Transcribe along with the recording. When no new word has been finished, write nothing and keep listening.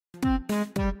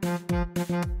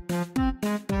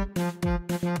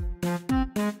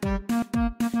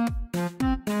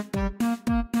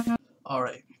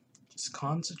Alright, just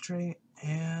concentrate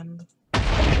and... I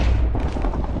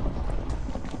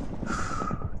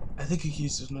think he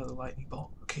uses another lightning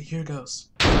bolt. Okay, here goes.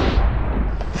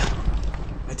 I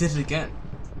did it again.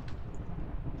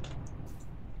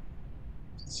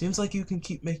 Seems like you can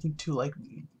keep making 2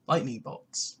 lightning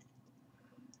bolts.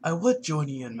 I would join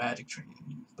you in magic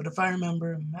training, but if I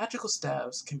remember, magical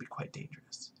staves can be quite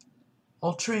dangerous.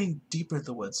 I'll train deeper in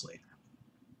the woods later.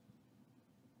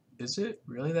 Is it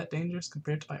really that dangerous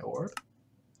compared to my orb?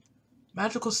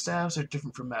 Magical staves are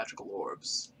different from magical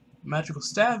orbs. A magical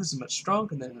staff is much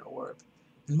stronger than an orb,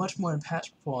 and much more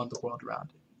impactful on the world around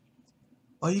it.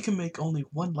 While you can make only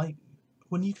one lightning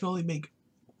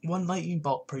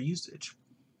bolt per usage,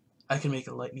 I can make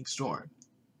a lightning storm.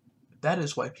 That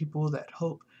is why people that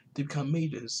hope to become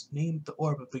mages name the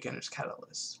orb a beginner's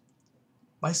catalyst.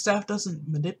 My staff doesn't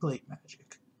manipulate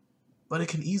magic, but it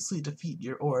can easily defeat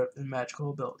your orb and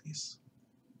magical abilities.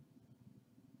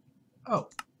 Oh.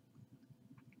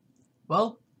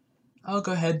 Well, I'll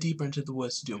go head deeper into the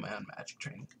woods to do my own magic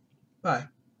training. Bye.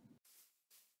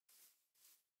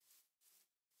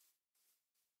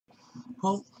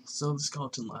 Well, still the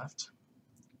skeleton left.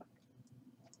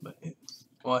 But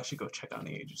well, I should go check on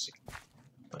the agency.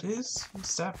 But is his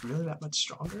staff really that much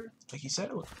stronger? Like he said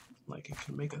it was, like it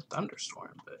could make a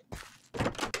thunderstorm, but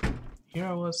here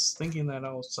I was thinking that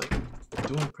I was like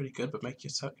doing pretty good, but make your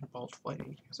second bolt of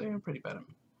lightning because I am pretty bad at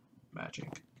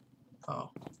magic. Oh,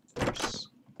 there's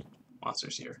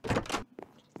monsters here.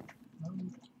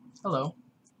 Hello.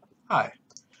 Hi.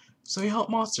 So you help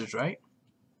monsters, right?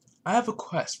 I have a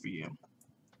quest for you.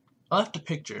 I left a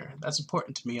picture that's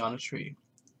important to me on a tree.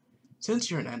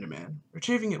 Since you're an enderman,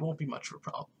 retrieving it won't be much of a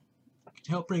problem. Can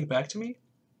you help bring it back to me?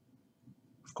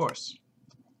 Of course.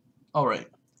 Alright.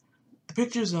 The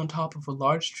picture is on top of a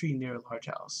large tree near a large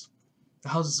house. The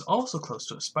house is also close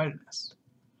to a spider nest.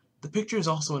 The picture is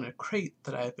also in a crate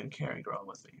that I have been carrying around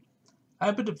with me. I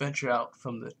happened to venture out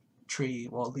from the tree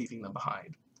while leaving them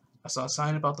behind. I saw a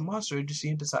sign about the monster agency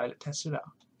and decided to test it out.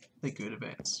 Thank you in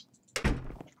advance.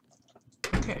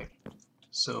 Okay,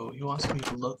 so he wants me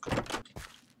to look.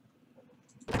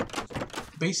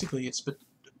 Basically, it's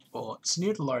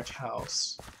near the large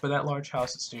house, but that large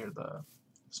house is near the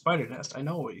spider nest. I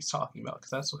know what he's talking about because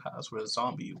that's the house where the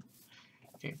zombie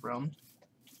came from,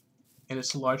 and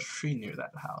it's a large tree near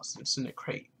that house. It's in a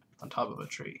crate on top of a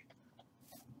tree.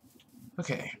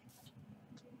 Okay.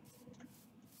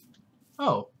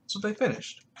 Oh, so they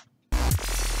finished.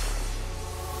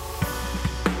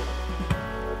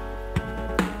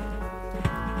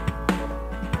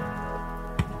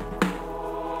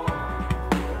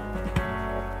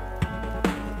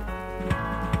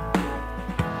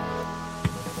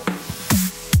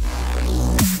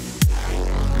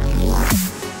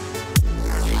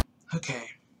 Okay,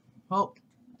 well,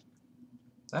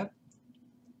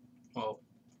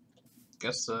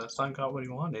 guess the son got what he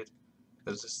wanted,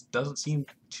 because this doesn't seem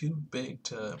too big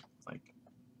to, like,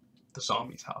 the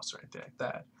zombie's house or anything like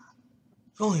that.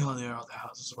 If only all the other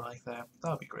houses were like that, that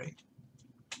would be great.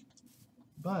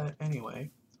 But,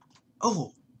 anyway.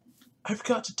 Oh! I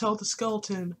forgot to tell the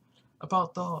skeleton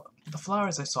about the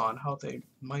flowers I saw and how they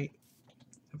might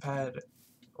have had,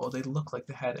 well, they look like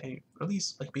they had a, at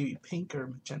least, like, maybe pink or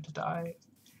magenta dye.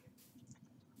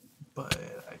 But,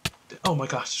 oh my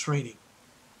gosh, it's raining.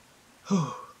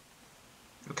 Whew.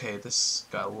 Okay, this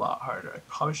got a lot harder. I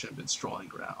probably shouldn't have been strolling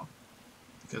around,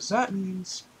 because that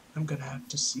means I'm gonna have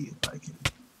to see if I can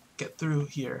get through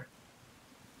here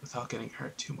without getting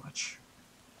hurt too much.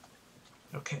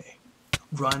 Okay,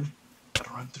 run.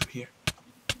 Gotta run through here.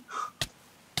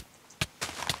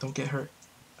 Don't get hurt.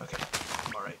 Okay,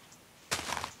 I'm alright.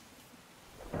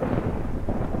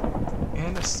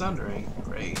 And it's thundering.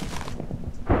 Great.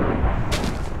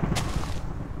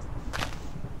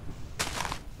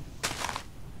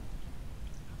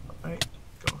 Alright,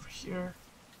 go over here.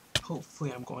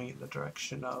 Hopefully I'm going in the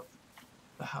direction of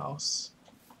the house.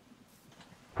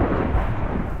 To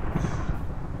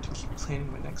keep planning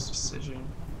my next decision.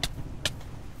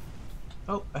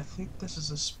 Oh, I think this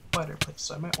is a spider place,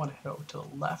 so I might want to head over to the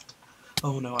left.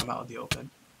 Oh no, I'm out in the open.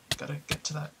 Gotta get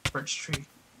to that birch tree.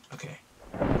 Okay.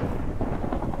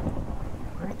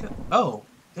 Where it go? Oh,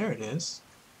 there it is.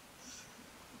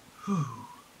 Whew.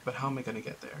 But how am I gonna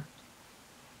get there?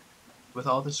 With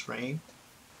all this rain?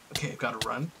 Okay, I've gotta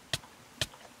run.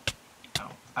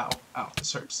 Ow, ow, ow,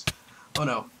 this hurts. Oh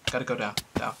no, gotta go down,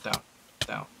 down, down,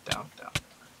 down, down, down.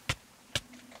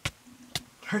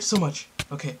 It hurts so much.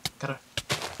 Okay, gotta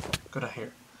go down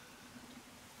here.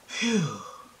 Phew.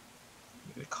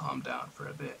 to calm down for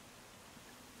a bit.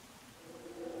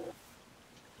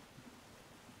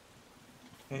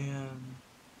 And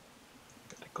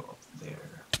gotta go up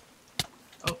there.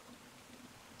 Oh,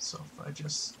 so if I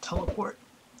just teleport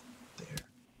there,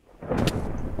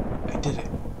 I did it.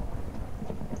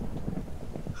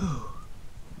 Whew.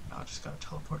 Now I just gotta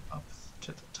teleport up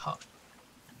to the top.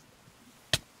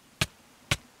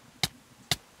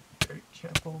 Very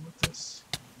careful with this.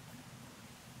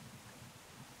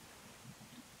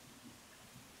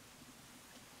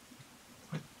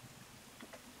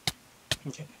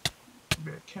 Okay,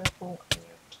 very careful and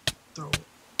throw.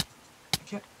 I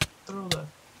can't throw the.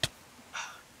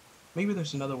 Maybe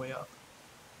there's another way up.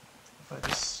 If I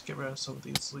just get rid of some of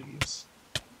these leaves.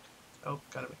 Oh,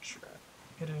 gotta make sure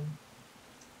I hit him.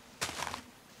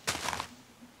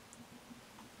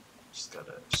 Just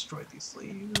gotta destroy these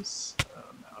leaves.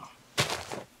 Oh no.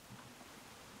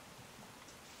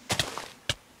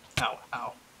 Ow,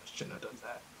 ow. I shouldn't have done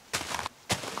that.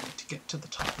 I need to get to the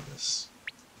top of this.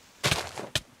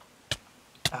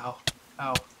 Ow,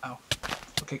 ow, ow.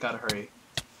 Okay, gotta hurry.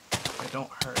 If I don't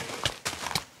hurry,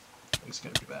 it's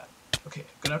gonna be bad. Okay, I'm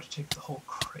gonna have to take the whole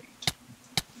crate.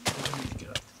 I'm gonna need to get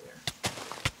up there.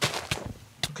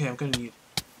 Okay, I'm gonna need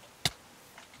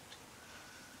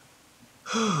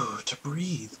to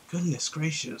breathe. Goodness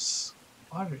gracious.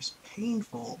 Water is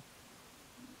painful.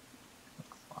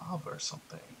 Like lava or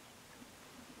something.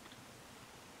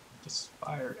 Just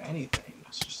fire, anything.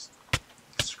 It's just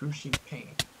excruciating pain.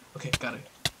 Okay, gotta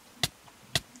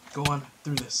go on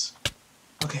through this.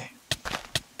 Okay.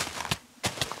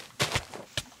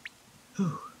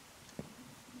 Whew.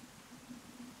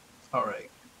 Alright.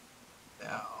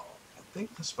 Now, I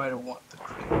think the spider wants the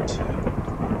crate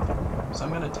too. So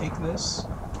I'm gonna take this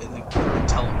and then quickly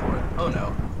teleport. Oh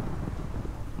no.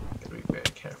 Gotta be very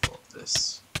careful of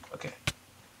this. Okay.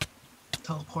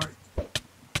 Teleport.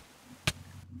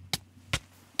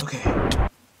 Okay.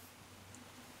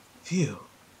 Phew.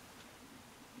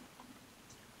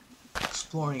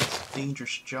 Exploring is a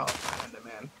dangerous job for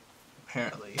enderman,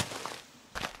 apparently.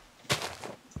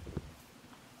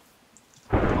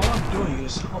 All I'm doing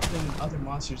is helping other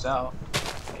monsters out,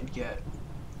 and yet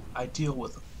I deal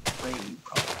with rain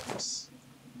problems.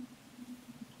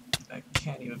 I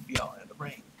can't even be out in the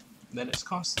rain. And then it's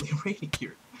constantly raining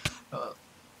here. At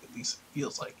least it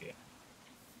feels like it.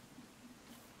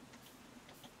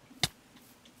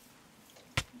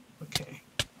 Okay,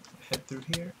 head through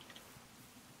here.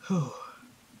 Whew.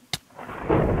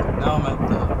 Now I'm at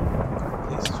the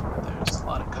places where there's a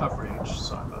lot of coverage,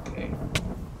 so I'm okay.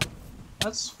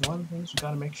 That's one thing we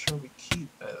gotta make sure we keep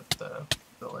at the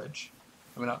village.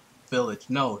 I mean, not village.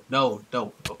 No, no,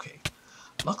 no. Okay.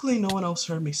 Luckily, no one else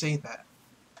heard me say that.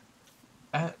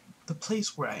 At the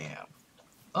place where I am.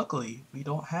 Luckily, we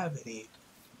don't have any.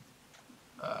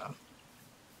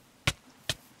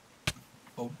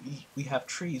 Well, we have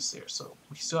trees there, so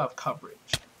we still have coverage.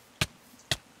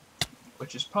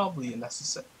 Which is probably a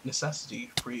necessity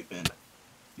for even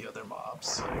the other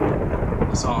mobs, like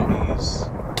the zombies.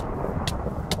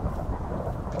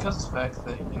 Because of the fact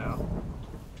that, you know,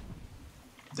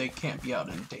 they can't be out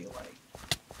in daylight.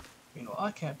 You know, I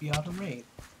can't be out in rain.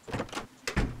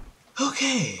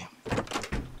 Okay!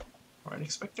 Weren't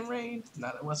expecting rain,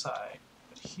 neither was I.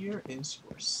 But here is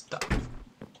your stuff.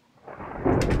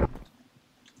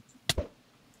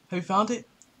 Have you found it?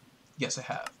 Yes, I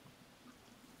have.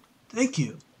 Thank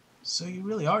you! So you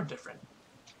really are different.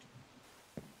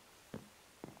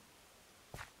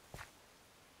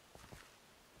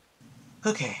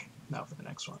 Okay, now for the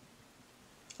next one.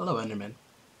 Hello, Enderman.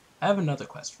 I have another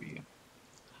quest for you.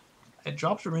 I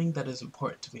dropped a ring that is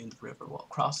important to me in the river while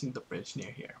crossing the bridge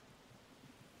near here.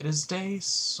 It is day,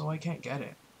 so I can't get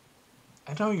it.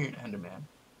 I know you're an Enderman,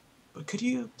 but could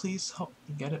you please help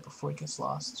me get it before it gets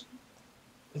lost?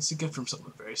 It's a gift from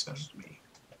someone very special to me.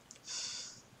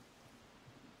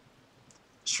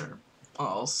 Sure,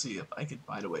 I'll see if I can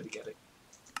find a way to get it.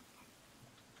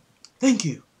 Thank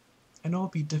you! I know it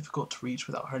would be difficult to reach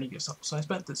without hurting yourself, so I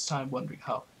spent this time wondering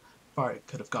how far it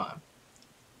could have gone.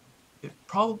 It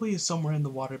probably is somewhere in the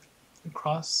water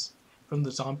across from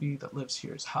the zombie that lives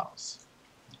here's house.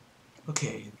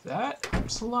 Okay, that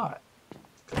helps a lot,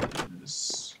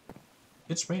 because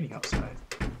it's raining outside.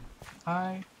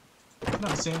 I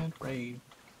cannot stand rain.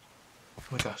 Oh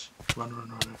my gosh, run, run,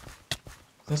 run, run.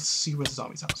 Let's see where the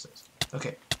zombie's house is.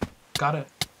 Okay, gotta at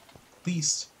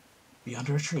least be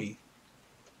under a tree.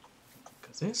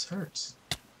 Because this hurts.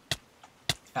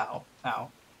 Ow, ow.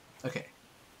 Okay.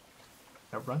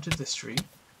 Now run to this tree.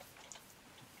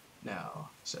 Now,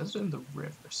 it says in the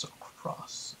river, so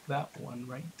cross that one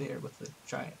right there with the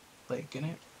giant lake in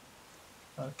it.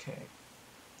 Okay.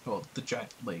 well, the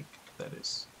giant lake that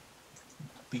is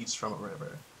leads from a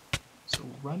river. So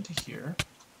run to here.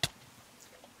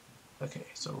 Okay,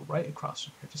 so right across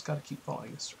from here. Just gotta keep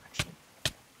following this direction.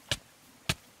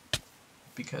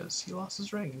 Because he lost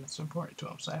his ring and it's important to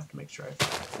him, so I have to make sure I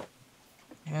find it.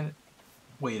 And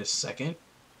wait a second.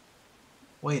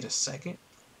 Wait a second.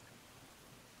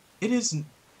 It isn't.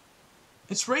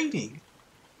 It's raining.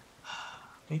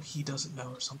 Maybe he doesn't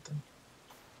know or something.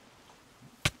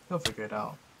 He'll figure it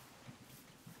out.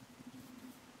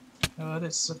 But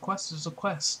it's a quest is a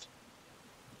quest.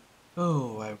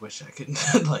 Oh, I wish I could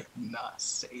like not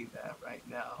say that right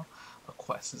now. A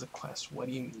quest is a quest. What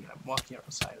do you mean? I'm walking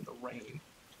outside in the rain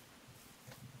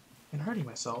and hurting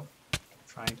myself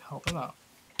trying to help him out.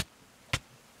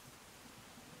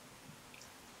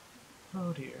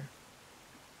 Oh dear.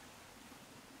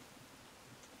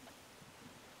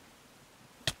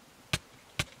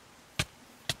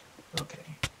 Okay.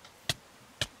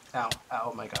 Ow,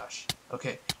 ow, my gosh.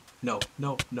 Okay. No,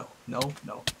 no, no, no,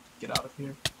 no. Get out of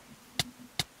here.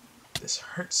 This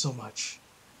hurts so much.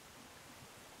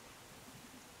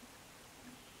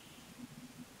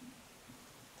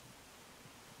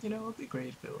 You know, it'd be great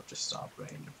if it would just stop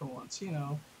raining for once, you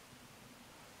know.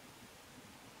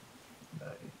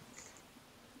 Like,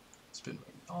 it's been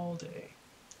raining all day.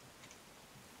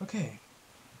 Okay.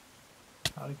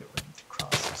 How to get ready to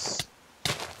cross this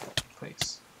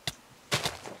place.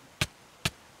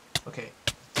 Okay,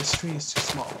 this tree is too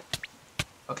small.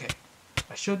 Okay,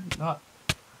 I should not.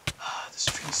 This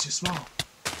tree is too small.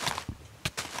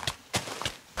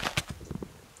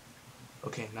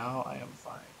 Okay, now I am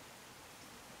fine.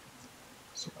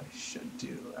 So what I should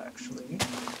do, actually,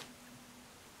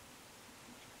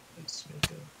 is make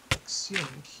a like,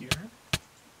 ceiling here,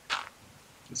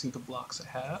 using the blocks I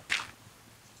have.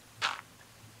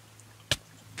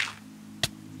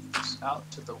 Just out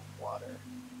to the water.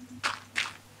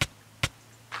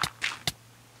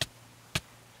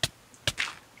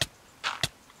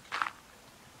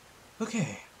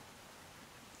 Okay,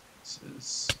 this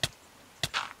is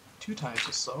 2 times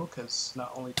as slow, because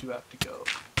not only do I have to go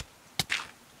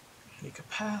make a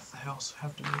path, I also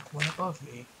have to make one above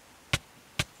me.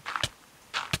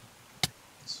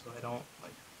 So I don't,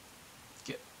 like,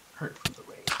 get hurt from the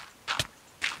rain.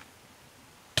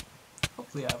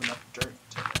 Hopefully I have enough dirt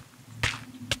to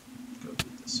go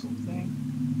through this whole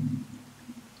thing.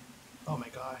 Oh my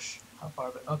gosh, how far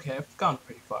of it? Okay, I've gone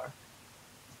pretty far.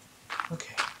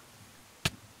 Okay.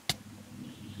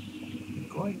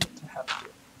 I'm going to have to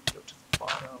go to the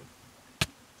bottom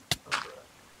of the...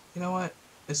 You know what?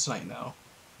 It's night now.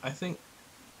 I think...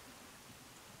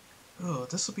 Oh,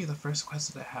 this will be the first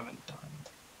quest that I haven't done.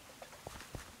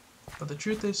 But the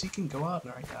truth is, he can go out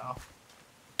right now.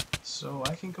 So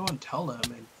I can go and tell him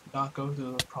and not go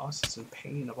through the process and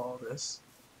pain of all this.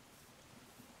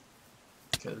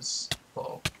 Because,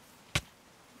 well,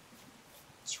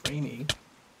 it's raining,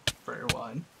 for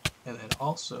 1, and then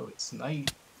also it's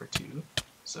night for 2,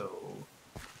 so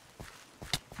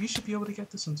he should be able to get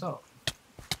this himself.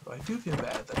 So I do feel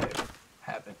bad that I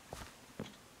haven't,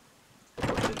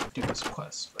 or didn't do this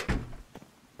quest, but...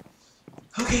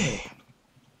 Okay!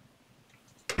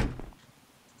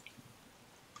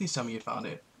 Please tell me you found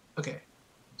it. Okay,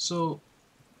 so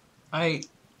I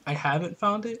haven't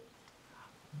found it,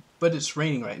 but it's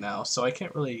raining right now, so I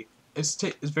can't really... It's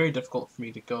very difficult for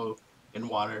me to go in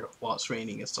water while it's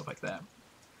raining and stuff like that.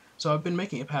 So I've been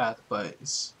making a path, but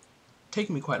it's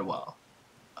taking me quite a while.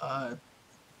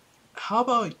 How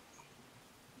about,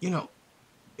 you know,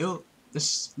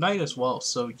 it's night as well,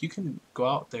 so you can go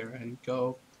out there and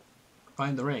go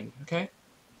find the ring, okay?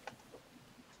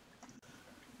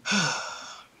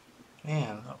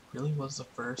 Man, that really was the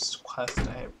first quest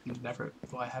I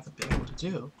haven't been able to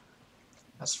do.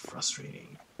 That's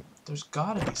frustrating. There's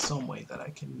gotta be some way that I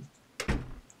can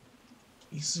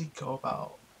easily go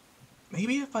about.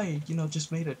 Maybe if I, you know,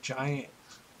 just made a giant,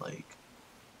 like,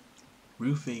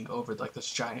 roofing over, like,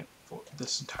 this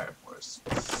entire forest.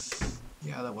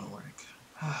 Yeah, that wouldn't work.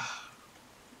 I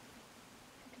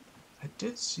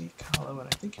did see Callum, and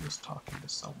I think he was talking to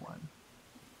someone.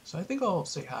 So I think I'll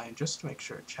say hi and just to make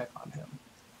sure, check on him.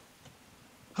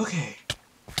 Okay.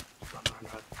 Run,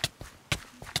 run, run.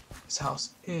 This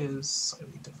house is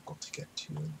slightly difficult to get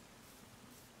to.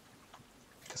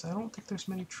 Because I don't think there's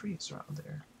many trees around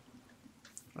there.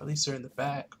 Or at least they're in the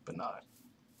back, but not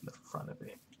in the front of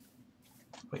it.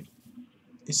 Wait.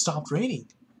 It stopped raining.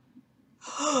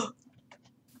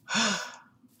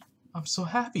 I'm so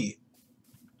happy.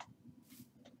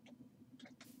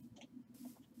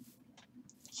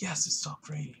 Yes, it stopped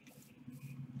raining.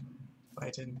 But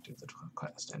I didn't do the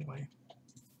quest anyway.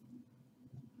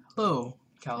 Hello.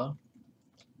 Callow.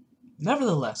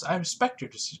 Nevertheless, I respect your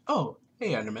decision. Oh,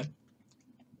 hey, Enderman.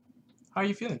 How are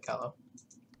you feeling, Callow?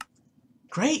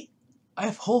 Great! I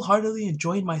have wholeheartedly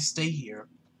enjoyed my stay here.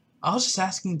 I was just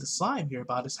asking the slime here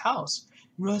about his house,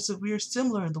 and realized that we are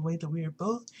similar in the way that we are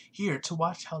both here to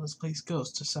watch how this place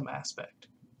goes to some aspect.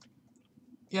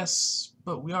 Yes,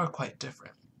 but we are quite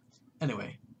different.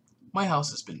 Anyway, my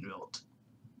house has been built.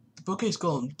 The bookcase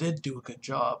golem did do a good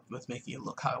job with making it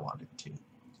look how I wanted it to.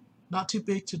 Not too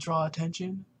big to draw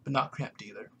attention, but not cramped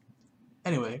either.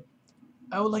 Anyway,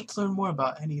 I would like to learn more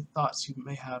about any thoughts you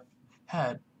may have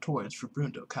had towards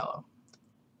Rubrundo, Callow.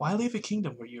 Why leave a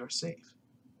kingdom where you are safe?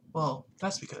 Well,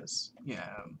 that's because,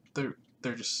 yeah,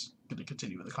 they're just gonna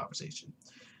continue with the conversation.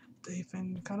 They've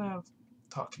been kind of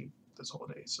talking this whole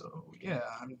day, so yeah,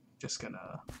 I'm just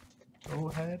gonna go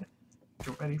ahead,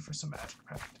 get ready for some magic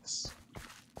practice.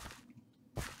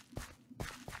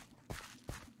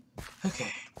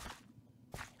 Okay.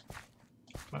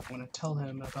 Might want to tell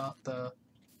him about the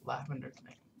lavender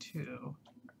thing too.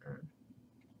 Or,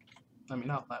 I mean,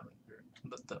 not lavender,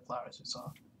 but the flowers we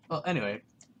saw. Well, anyway,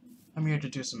 I'm here to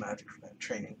do some magic for that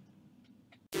training.